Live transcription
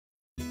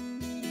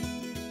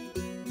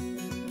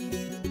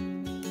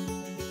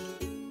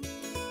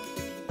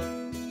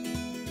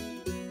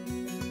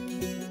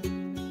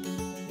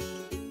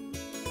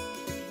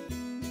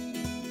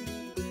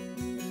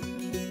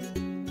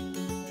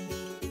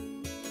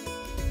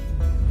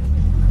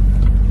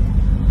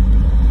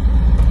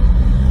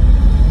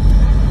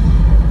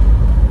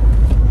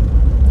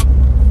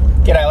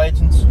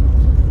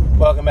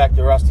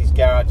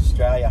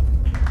Australia.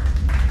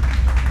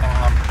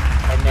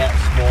 And now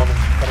this morning,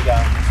 gotta go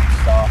and get some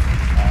stuff,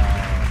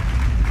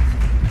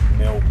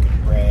 milk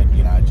and bread,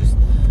 you know,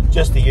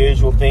 just the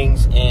usual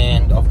things.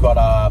 And I've got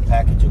a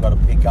package I've got to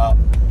pick up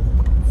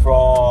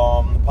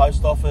from the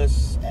post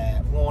office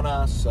at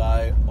Warner, so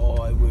I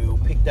will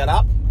pick that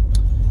up.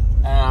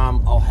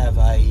 I'll have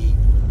a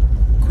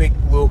quick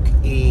look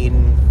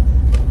in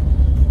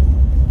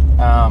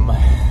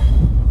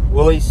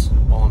Woolies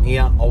while I'm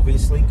here,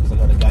 obviously, because I've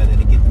got to go there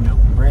to get the milk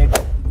and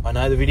bread. I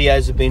know the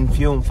videos have been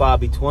few and far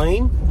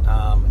between,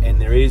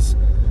 and there is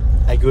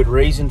a good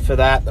reason for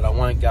that I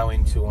won't go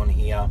into on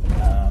here,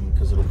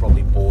 because it'll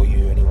probably bore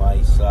you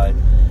anyway. So,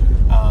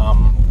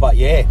 but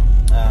yeah,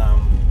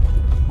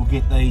 we'll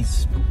get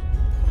these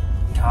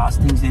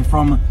castings. They're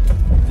from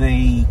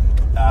the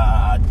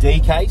D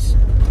case,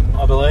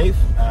 I believe.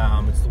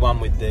 It's the one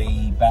with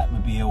the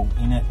Batmobile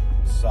in it,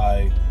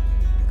 so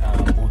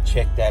we'll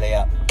check that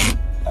out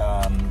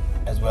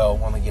as well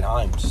when we get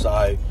home.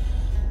 So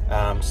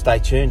stay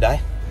tuned, eh?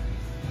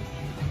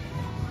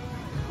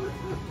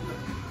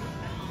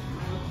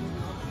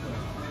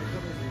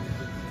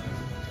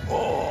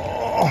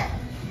 Oh.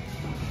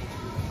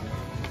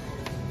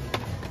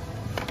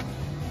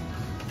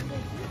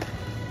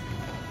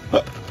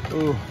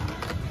 Ooh.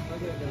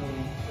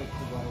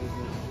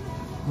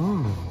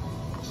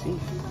 See.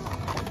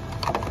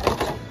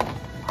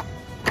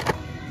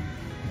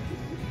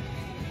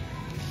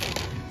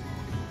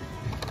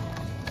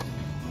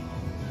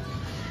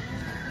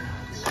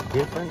 It's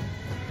different.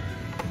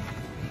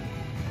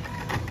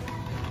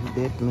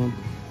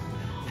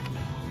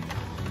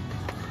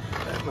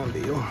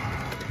 Batmobile.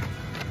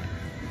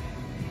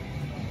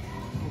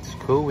 It's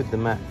cool with the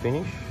matte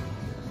finish.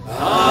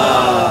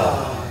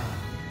 Ah.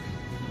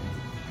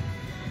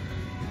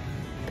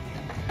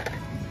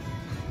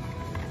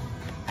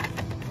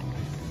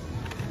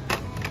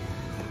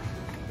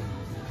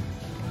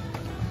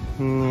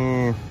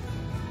 Yeah.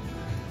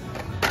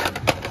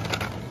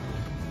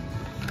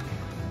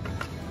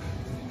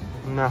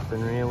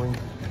 Nothing really.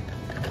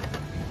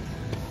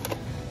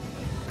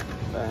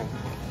 Back.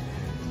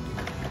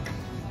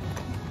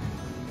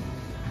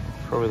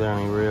 Probably the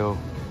only real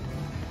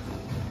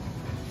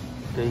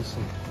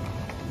decent.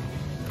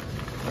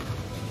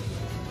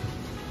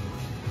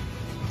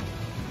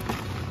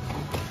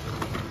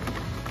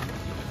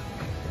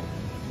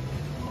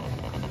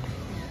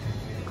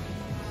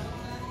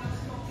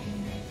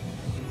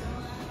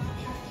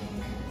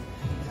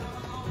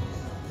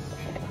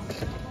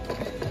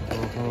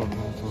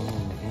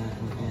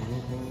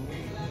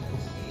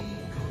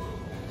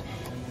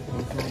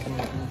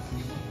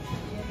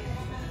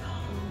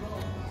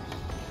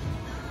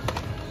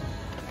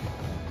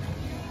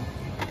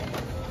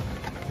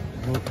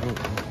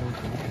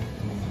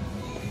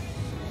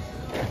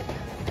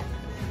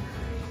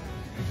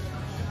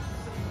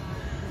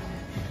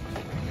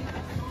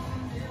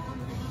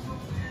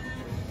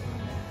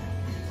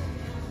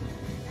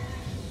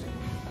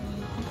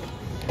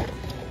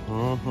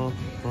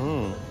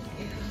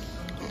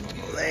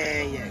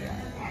 There you go.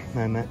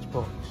 No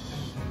matchbox.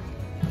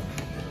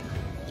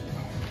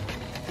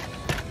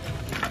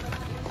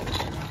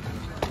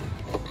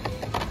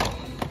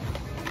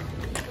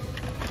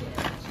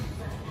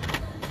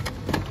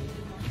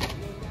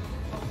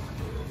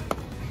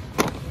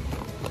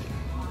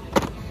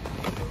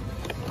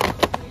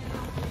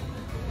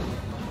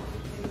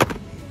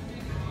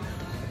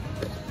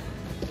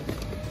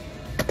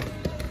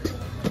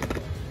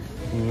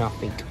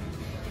 Nothing.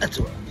 That's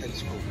all right.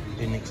 That's cool.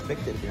 Didn't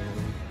expect it to be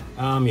anything.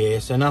 Yeah,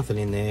 so nothing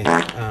in there.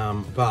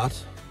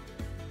 But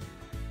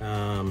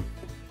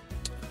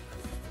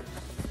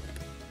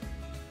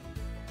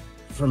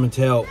from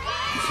Mattel.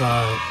 So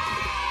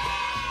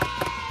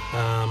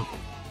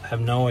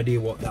have no idea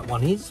what that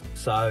one is.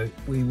 So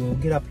we will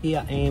get up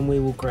here and we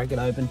will crack it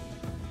open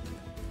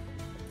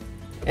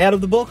out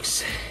of the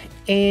box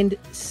and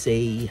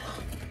see.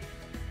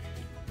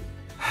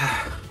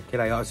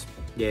 G'day guys.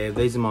 Yeah,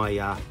 these are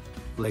my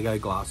Lego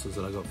glasses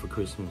that I got for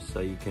Christmas,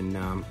 so you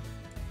can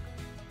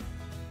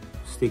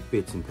stick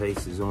bits and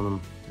pieces on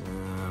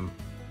them,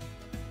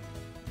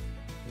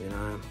 you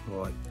know,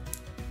 like,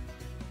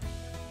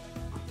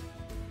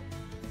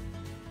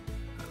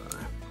 I don't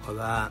know, like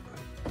that,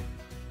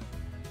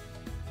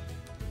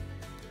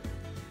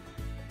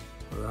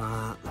 like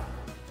that.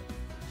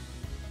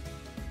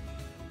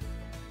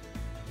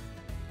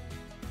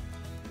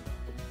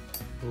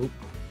 Oop.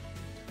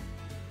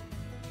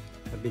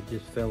 A bit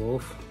just fell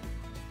off.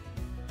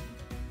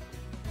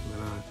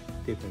 No,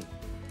 different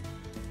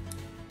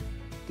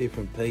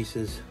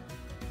pieces,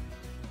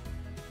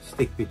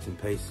 stick bits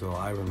and pieces all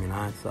over them, you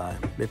know, so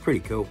they're pretty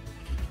cool.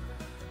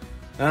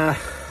 But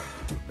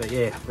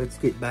yeah, let's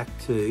get back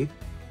to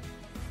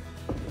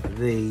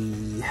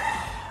the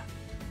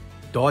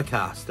die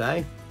cast,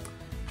 eh?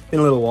 Been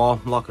a little while.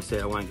 Like I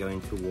said, I won't go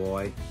into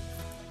why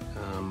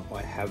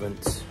I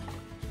haven't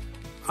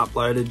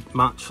uploaded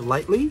much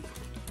lately.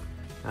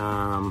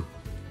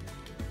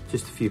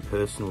 Just a few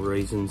personal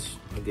reasons,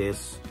 I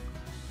guess.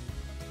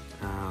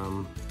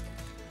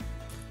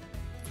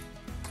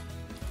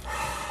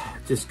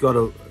 just got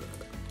a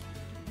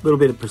little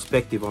bit of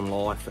perspective on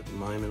life at the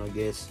moment, I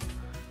guess.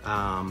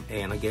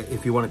 And I guess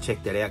if you want to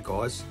check that out,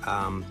 guys,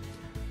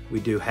 we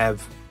do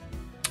have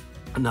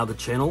another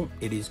channel.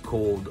 It is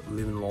called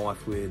Living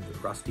Life with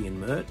Rusty and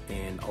Mert,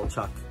 and I'll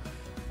chuck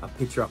a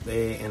picture up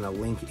there and a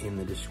link in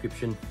the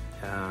description.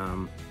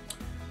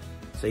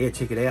 So yeah,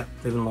 check it out,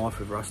 Living Life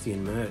with Rusty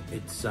and Mert.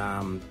 It's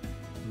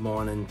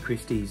mine and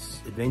Christy's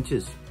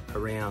adventures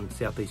around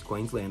southeast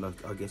Queensland,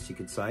 I guess you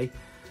could say.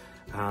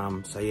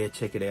 So yeah,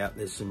 check it out.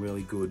 There's some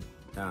really good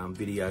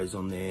videos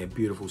on there,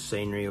 beautiful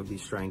scenery of the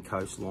Australian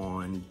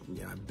coastline,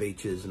 you know,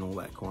 beaches and all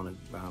that kind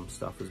of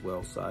stuff as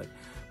well. So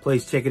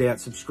please check it out,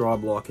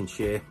 subscribe, like and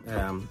share,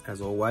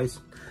 as always.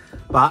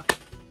 But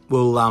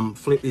we'll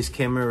flip this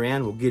camera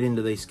around, we'll get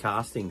into these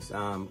castings,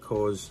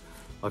 because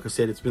like I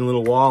said, it's been a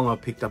little while and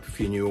I've picked up a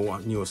few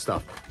newer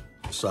stuff.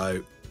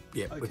 So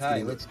yeah,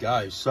 okay, let's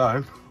go.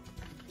 So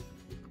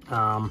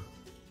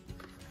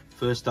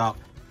first up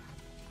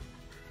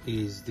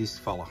is this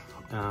fella,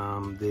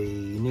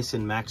 the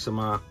Nissan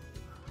Maxima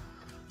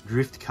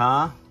drift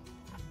car.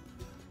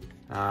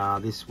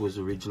 This was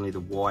originally the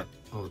white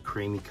or the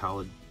creamy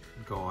coloured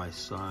guy.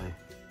 So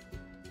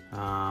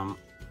I'm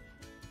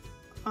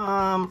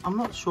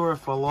not sure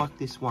if I like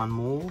this one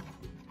more.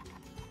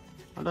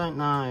 I don't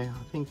know. I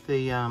think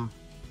the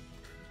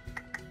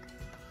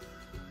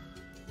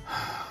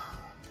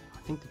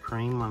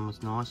cream one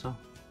was nicer.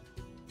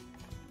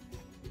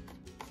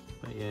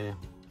 But yeah.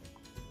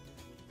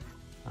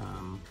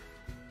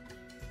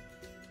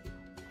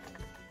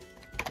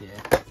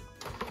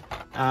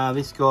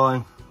 This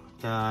guy,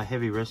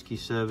 Heavy Rescue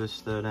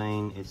Service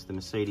 13. It's the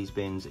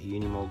Mercedes-Benz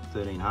Unimog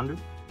 1300.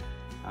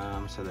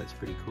 So that's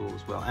pretty cool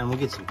as well. And we'll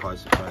get some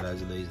closer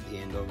photos of these at the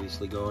end,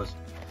 obviously, guys.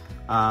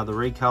 The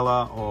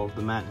recolor of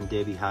the Matt and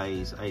Debbie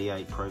Hayes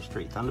 88 Pro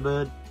Street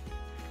Thunderbird.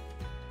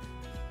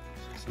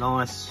 So it's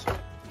nice.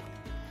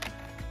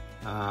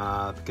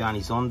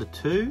 Pagani Zonda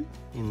 2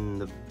 in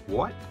the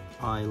white.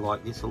 I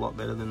like this a lot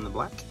better than the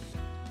black.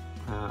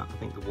 I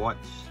think the white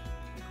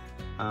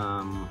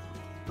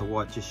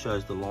just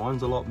shows the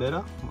lines a lot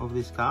better of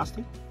this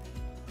casting,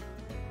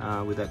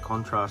 with that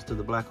contrast to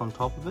the black on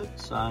top of it.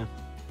 So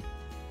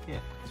yeah,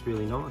 it's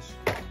really nice.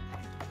 Bring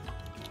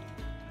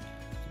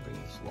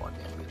this light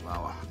down a bit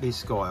lower.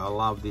 This guy, I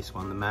love this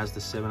one, the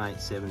Mazda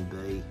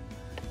 787B.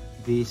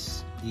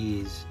 This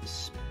is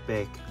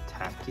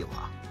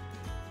spectacular.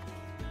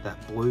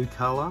 That blue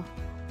color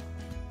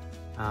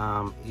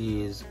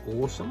is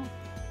awesome,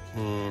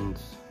 and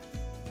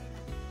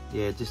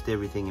yeah, just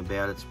everything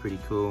about it's pretty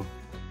cool.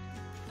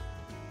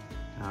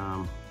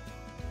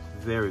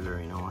 Very,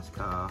 very nice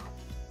car,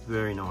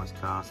 very nice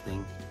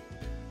casting.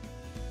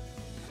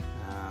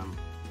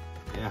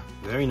 Yeah,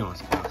 very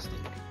nice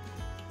casting.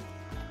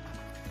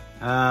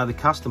 The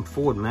custom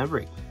Ford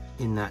Maverick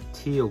in that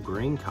teal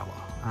green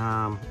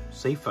color,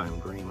 seafoam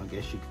green, I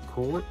guess you could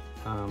call it,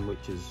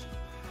 which is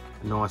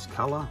a nice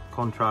color,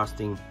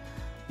 contrasting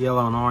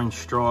yellow and orange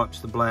stripes.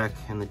 The black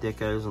and the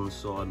decos on the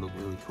side look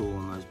really cool,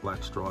 and those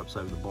black stripes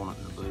over the bonnet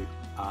and the boot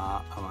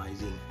are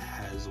amazing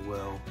as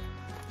well.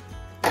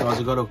 Guys,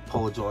 I've got to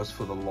apologise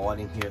for the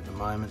lighting here at the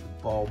moment. The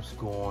bulb's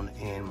gone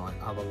and my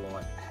other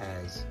light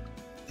has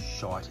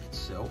shite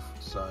itself.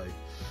 So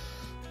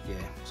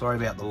yeah, sorry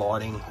about the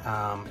lighting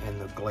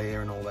and the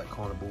glare and all that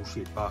kind of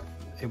bullshit, but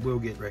it will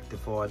get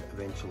rectified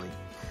eventually.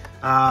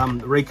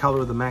 The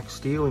recolor of the Max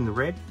Steel in the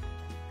red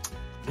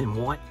and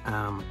white,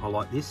 I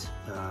like this.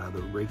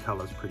 The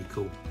recolor is pretty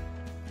cool.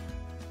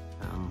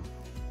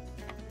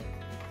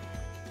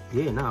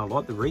 Yeah, no, I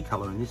like the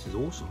recolor, and this is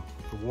awesome.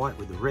 The white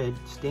with the red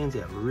stands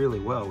out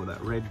really well with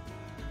that red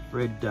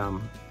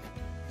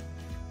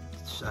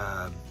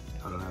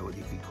I don't know what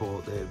you could call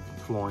it there,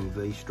 flying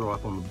V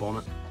stripe on the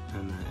bonnet,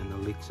 and the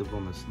licks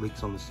on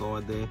the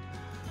side there.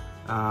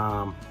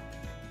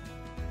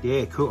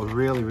 Yeah, cool, a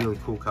really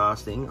cool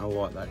casting. I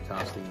like that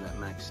casting, that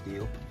Max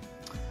Steel.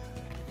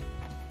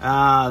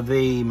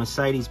 The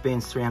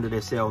Mercedes-Benz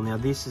 300 SL. Now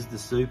this is the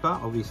Super.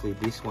 Obviously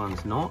this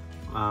one's not,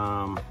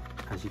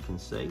 as you can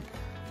see.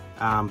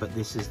 But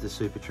this is the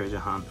Super Treasure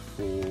Hunt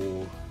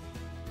for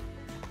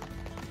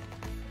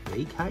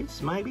the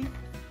case, maybe.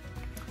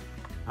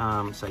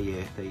 So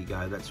yeah, there you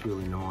go. That's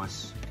really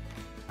nice.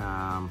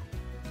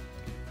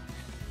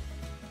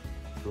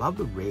 Love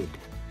the red.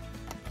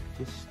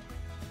 Just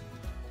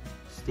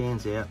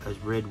stands out. Those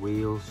red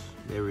wheels,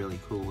 they're really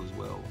cool as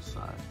well. So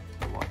I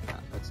like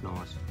that. That's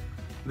nice.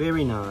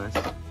 Very nice.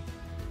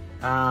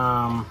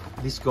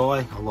 This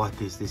guy, I like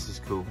this. This is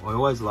cool. I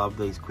always love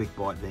these quick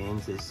bite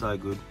vans. They're so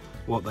good.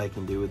 What they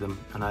can do with them.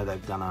 I know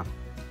they've done a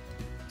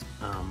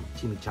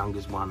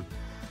Chimichangas one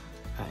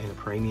in a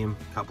premium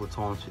a couple of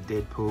times for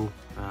Deadpool,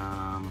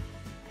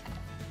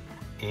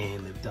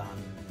 and they've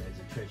done, there's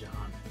a treasure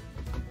hunt,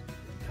 a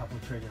couple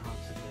of treasure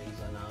hunts of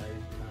these, I know.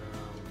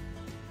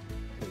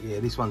 But yeah,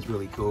 this one's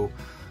really cool.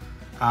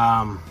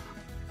 I'm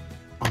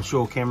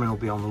sure Cameron will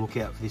be on the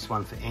lookout for this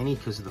one for Annie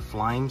because of the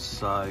flames,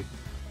 so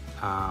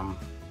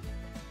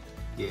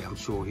yeah, I'm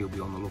sure he'll be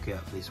on the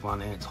lookout for this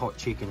one. And it's hot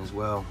chicken as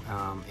well,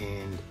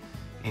 and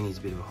and he's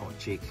a bit of a hot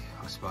chick,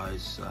 I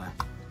suppose. So,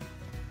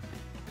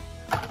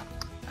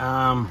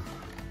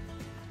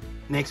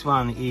 next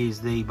one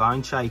is the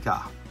Bone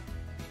Shaker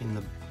in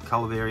the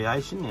colour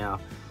variation. Now,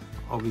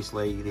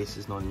 obviously, this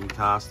is not a new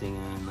casting,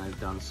 and they've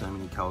done so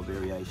many colour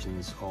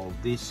variations of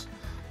this.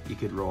 You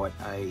could write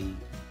a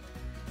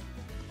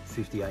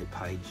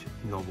 58-page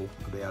novel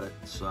about it.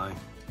 So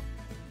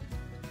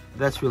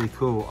that's really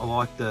cool. I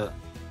like the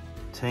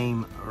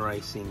Team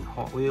Racing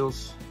Hot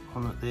Wheels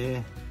on it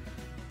there,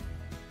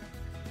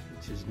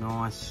 which is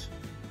nice.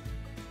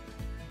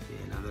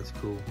 Yeah, no, that's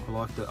cool.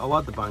 I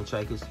like the Bone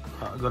Shakers.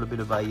 I've got a bit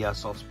of a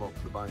soft spot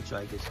for the Bone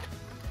Shakers.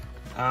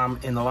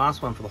 And the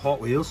last one for the Hot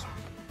Wheels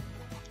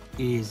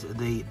is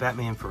the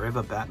Batman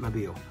Forever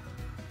Batmobile.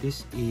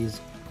 This is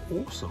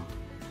awesome.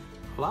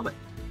 Love it.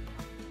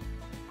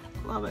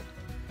 Love it.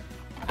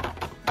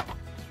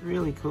 It's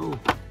really cool.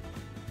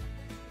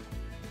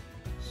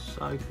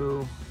 So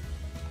cool.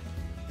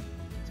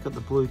 It's got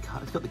the blue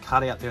cut. It's got the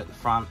cutout there at the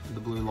front with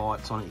the blue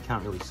lights on it. You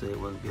can't really see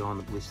it behind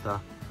the blister.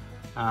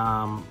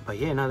 But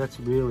yeah, no, that's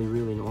really,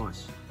 really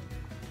nice.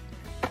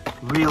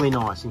 Really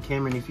nice. And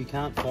Cameron, if you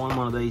can't find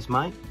one of these,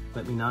 mate,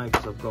 let me know,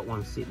 because I've got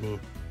one sitting here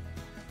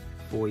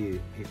for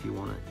you if you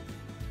want it.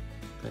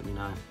 Let me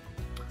know.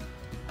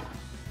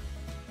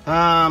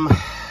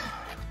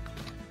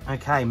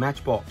 Okay,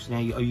 Matchbox. Now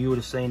you would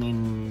have seen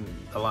in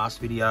the last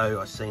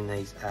video, I seen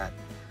these at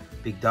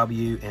Big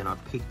W, and I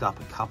picked up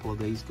a couple of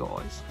these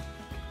guys.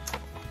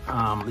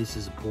 This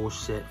is a Porsche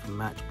set from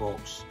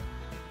Matchbox.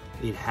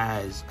 It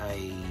has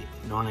a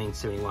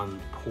 1971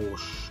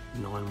 Porsche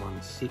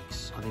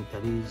 916, I think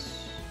that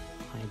is,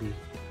 maybe.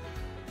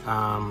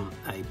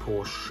 A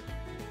Porsche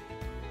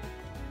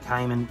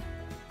Cayman,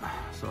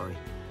 sorry,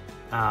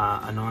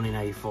 a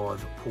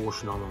 1985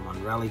 Porsche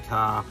 911 rally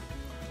car,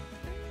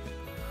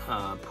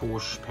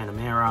 Porsche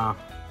Panamera,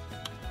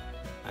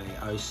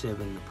 a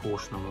 07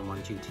 Porsche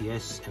 911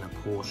 GTS, and a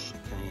Porsche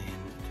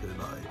Cayenne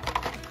Turbo.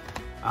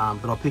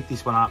 But I picked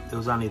this one up. There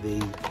was only the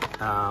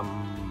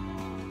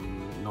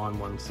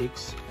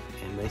 916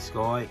 and this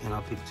guy, and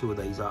I picked two of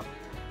these up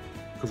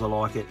because I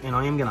like it. And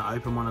I am going to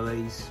open one of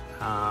these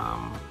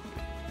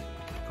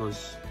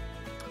because,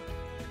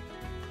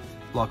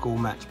 like all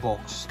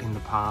Matchbox in the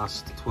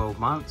past 12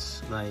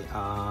 months, they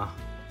are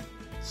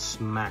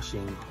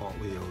smashing Hot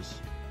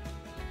Wheels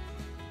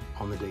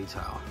on the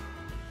detail,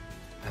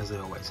 as they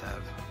always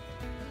have.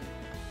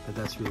 But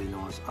that's really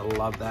nice. I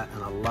love that,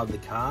 and I love the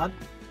card.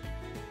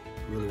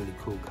 Really, really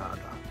cool card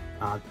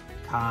art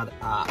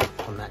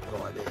on that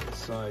guy there.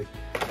 So,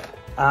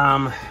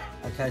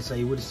 okay, so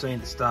you would have seen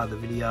at the start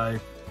of the video,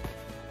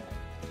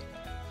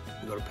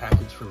 we got a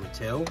package from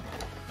Mattel.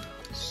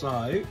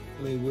 So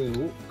we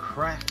will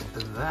crack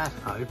that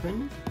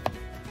open.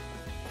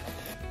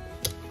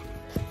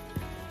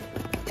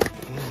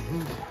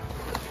 And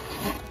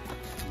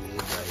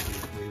yeah, baby,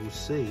 we will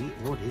see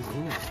what is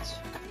in it.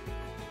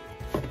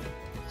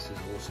 This is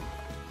awesome.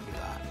 Look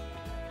at that.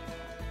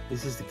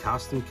 This is the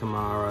custom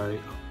Camaro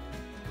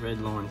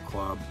Redline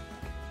Club.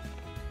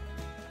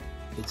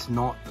 It's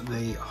not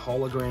the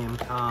hologram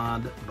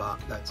card, but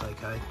that's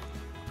okay.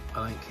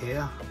 I don't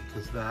care,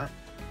 because that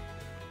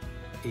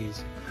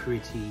is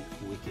pretty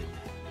wicked.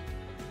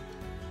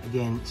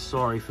 Again,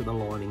 sorry for the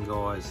lighting,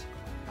 guys,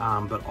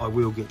 but I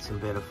will get some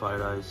better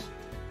photos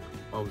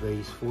of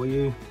these for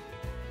you.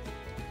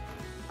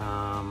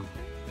 Love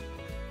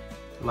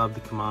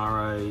the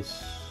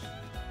Camaros,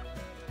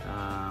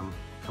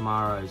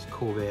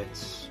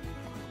 Corvettes.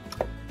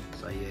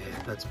 So yeah,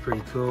 that's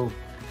pretty cool. So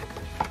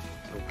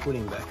we'll put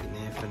him back in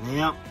there for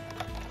now.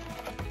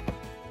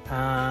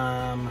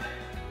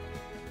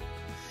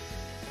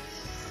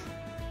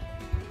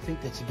 I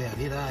think that's about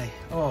it, eh?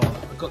 Oh,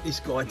 I got this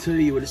guy too,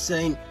 you would have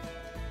seen.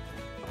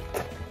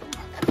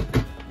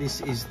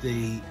 This is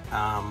the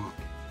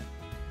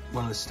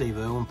one of the Steve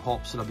Irwin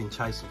pops that I've been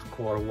chasing for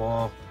quite a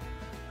while.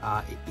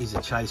 It is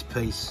a chase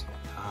piece,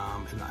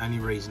 and the only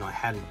reason I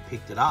hadn't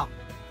picked it up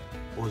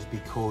was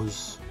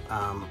because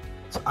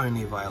it's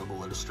only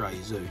available at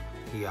Australia Zoo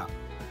here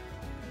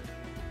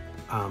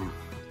on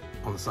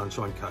the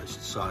Sunshine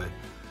Coast. So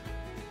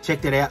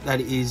check that out.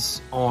 That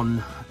is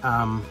on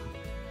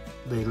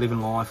the Living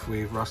Life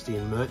with Rusty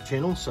and Mert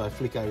channel, so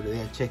flick over to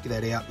there, check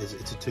that out. It's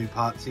a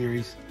 2-part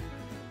series,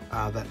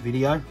 that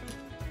video,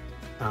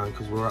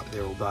 because we're up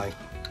there all day,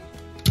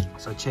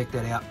 so check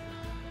that out.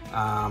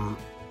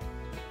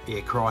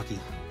 Yeah,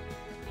 crikey,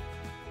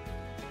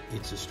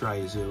 it's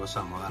Australia Zoo or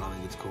something like that, I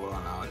think it's called. I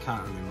don't know, I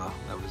can't remember.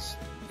 That was,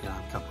 you know,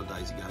 a couple of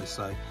days ago.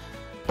 So,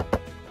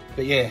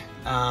 but yeah,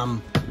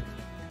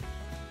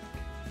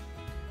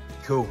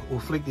 cool. We'll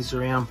flick this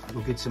around.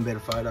 We'll get some better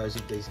photos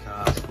of these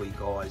cars for you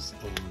guys,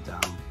 and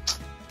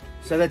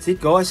so that's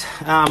it, guys.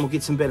 We'll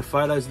get some better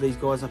photos of these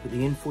guys up at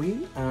the end for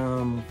you.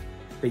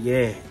 But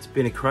yeah, it's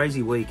been a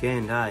crazy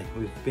weekend, eh?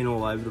 We've been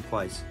all over the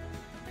place,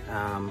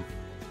 and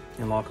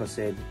like I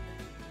said,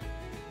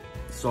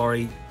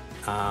 sorry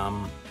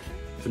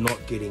for not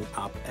getting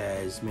up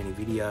as many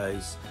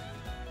videos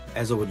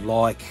as I would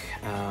like,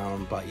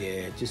 but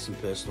yeah, just some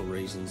personal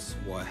reasons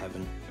why I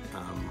haven't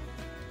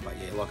But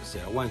yeah, like I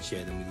said, I won't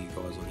share them with you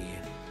guys on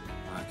here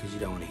because you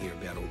don't want to hear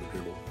about all the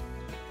dribble.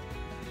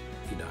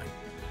 You don't.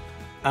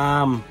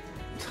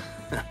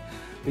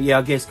 But yeah,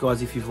 I guess,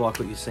 guys, if you've liked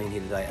what you've seen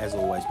here today, as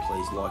always,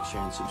 please like, share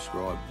and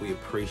subscribe. We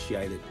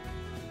appreciate it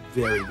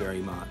very,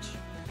 very much.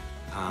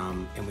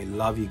 And we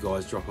love you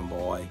guys dropping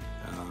by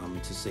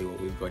to see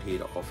what we've got here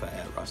to offer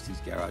at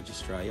Rusty's Garage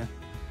Australia.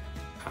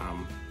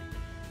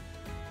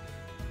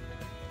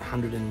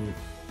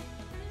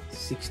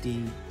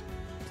 160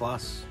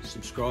 plus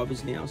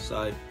subscribers now,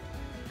 so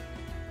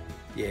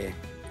yeah,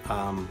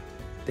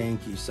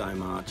 thank you so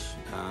much.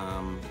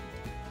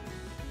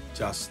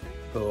 Just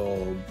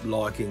for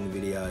liking the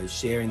videos,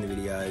 sharing the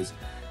videos,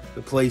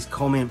 but please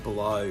comment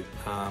below.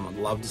 I'd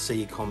love to see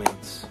your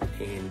comments,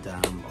 and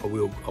I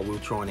will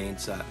try and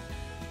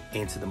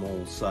answer them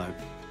all. So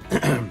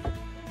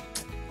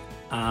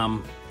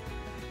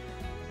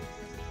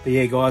but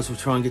yeah, guys, we'll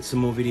try and get some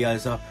more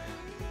videos up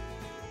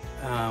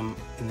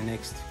in the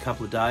next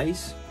couple of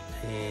days,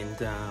 and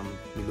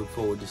we look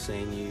forward to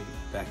seeing you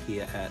back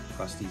here at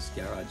Rusty's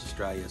Garage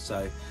Australia.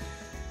 So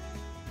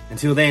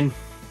until then,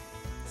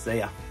 see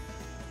ya.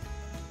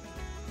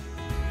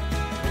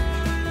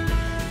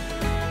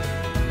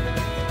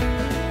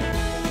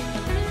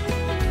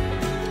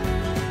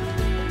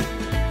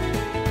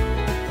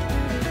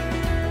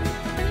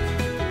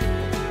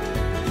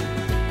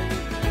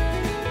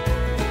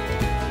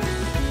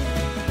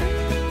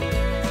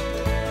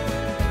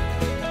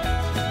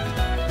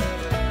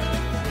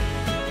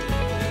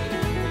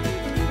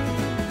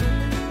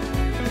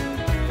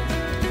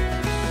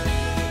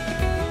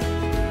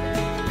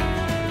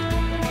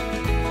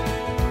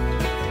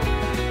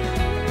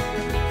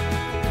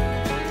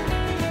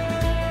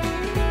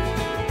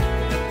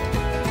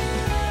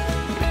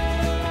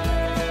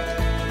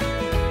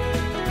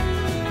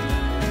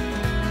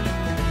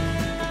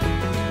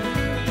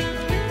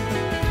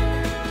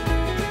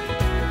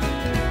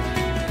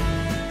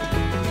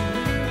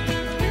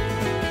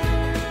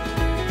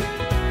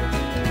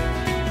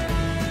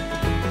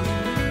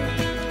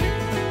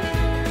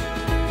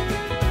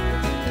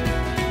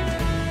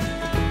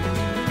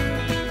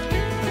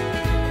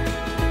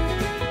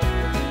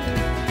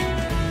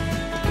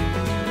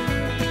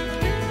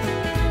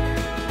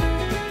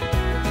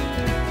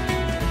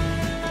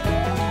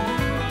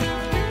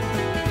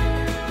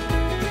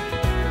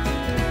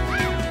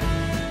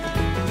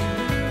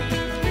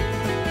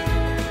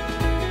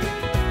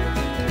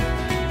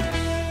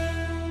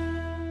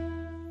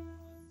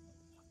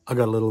 I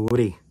got a little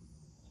Woody.